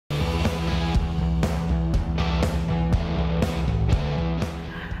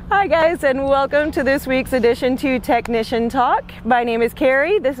Hi guys, and welcome to this week's edition to Technician Talk. My name is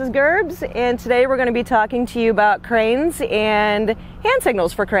Kerry, this is Gerbs, and today we're going to be talking to you about cranes and hand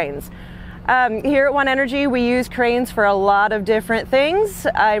signals for cranes. Here at One Energy, we use cranes for a lot of different things.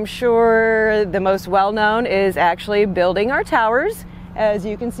 I'm sure the most well-known is actually building our towers, as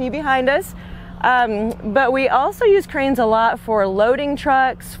you can see behind us. But we also use cranes a lot for loading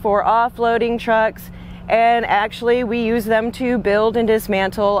trucks, for offloading trucks, and actually we use them to build and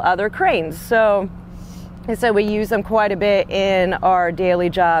dismantle other cranes. So we use them quite a bit in our daily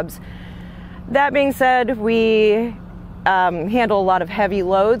jobs. That being said, we handle a lot of heavy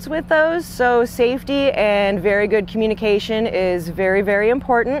loads with those, so safety and very good communication is very, very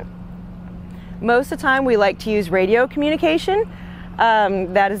important. Most of the time we like to use radio communication.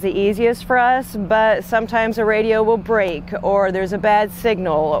 That is the easiest for us, but sometimes a radio will break, or there's a bad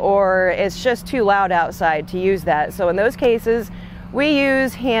signal, or it's just too loud outside to use that. So in those cases, we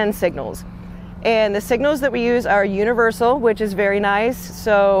use hand signals. And the signals that we use are universal, which is very nice,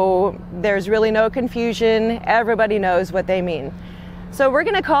 so there's really no confusion. Everybody knows what they mean. So we're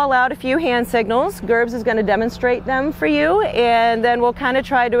going to call out a few hand signals. Gerbs is going to demonstrate them for you, and then we'll kind of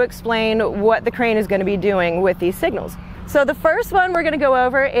try to explain what the crane is going to be doing with these signals. So the first one we're going to go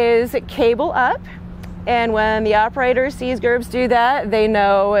over is cable up, and when the operator sees Gerbs do that, they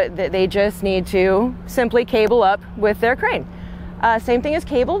know that they just need to simply cable up with their crane. Same thing as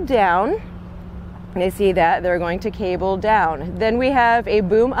cable down. They see that, they're going to cable down. Then we have a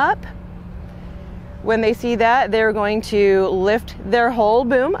boom up. When they see that, they're going to lift their whole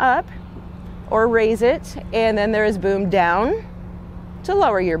boom up or raise it, and then there is boom down to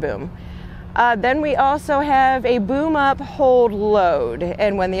lower your boom. Then we also have a boom up, hold, load,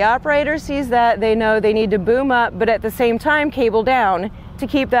 and when the operator sees that, they know they need to boom up, but at the same time cable down to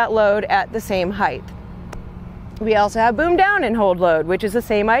keep that load at the same height. We also have boom down and hold load, which is the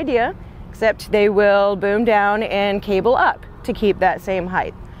same idea, except they will boom down and cable up to keep that same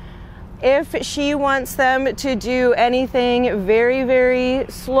height. If she wants them to do anything very, very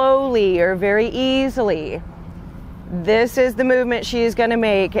slowly or very easily, this is the movement she's going to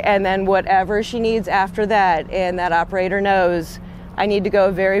make, and then whatever she needs after that, and that operator knows I need to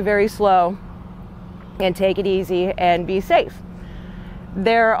go very, very slow and take it easy and be safe.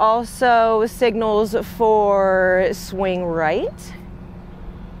 There are also signals for swing right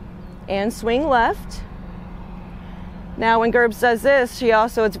and swing left. Now when Gerbs does this,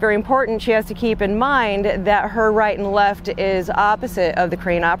 it's very important, she has to keep in mind that her right and left is opposite of the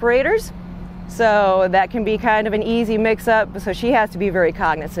crane operator's. So that can be kind of an easy mix-up, so she has to be very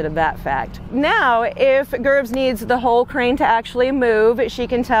cognizant of that fact. Now, if Gerbs needs the whole crane to actually move, she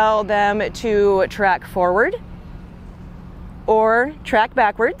can tell them to track forward or track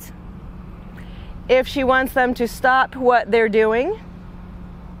backwards. If she wants them to stop what they're doing,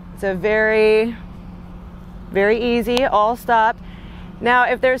 it's a very, very easy, all stop. Now,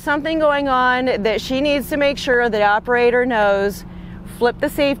 if there's something going on that she needs to make sure the operator knows, flip the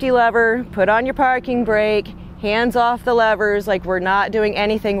safety lever, put on your parking brake, hands off the levers, like we're not doing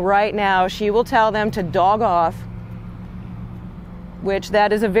anything right now. She will tell them to dog off, which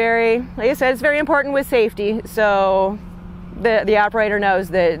that is a very, like I said, it's very important with safety. So the operator knows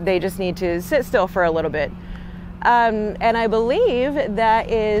that they just need to sit still for a little bit. And I believe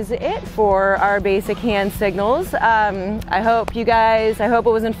that is it for our basic hand signals. I hope it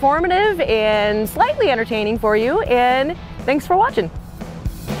was informative and slightly entertaining for you, and thanks for watching.